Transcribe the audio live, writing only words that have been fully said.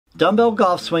Dumbbell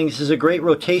golf swings is a great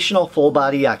rotational full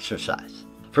body exercise.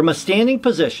 From a standing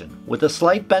position with a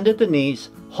slight bend at the knees,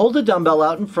 hold the dumbbell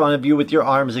out in front of you with your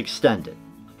arms extended.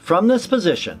 From this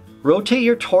position, rotate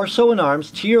your torso and arms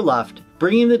to your left,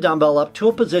 bringing the dumbbell up to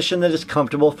a position that is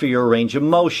comfortable for your range of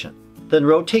motion. Then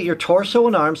rotate your torso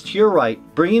and arms to your right,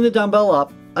 bringing the dumbbell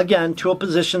up again to a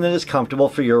position that is comfortable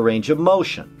for your range of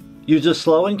motion. Use a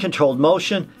slow and controlled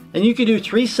motion, and you can do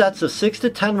 3 sets of 6 to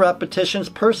 10 repetitions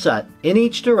per set in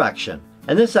each direction.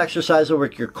 And this exercise will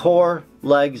work your core,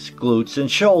 legs, glutes, and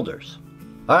shoulders.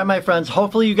 Alright my friends,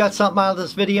 hopefully you got something out of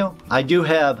this video. I do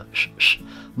have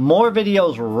more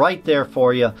videos right there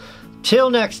for you. Till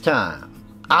next time,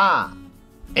 I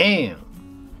am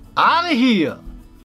out of here.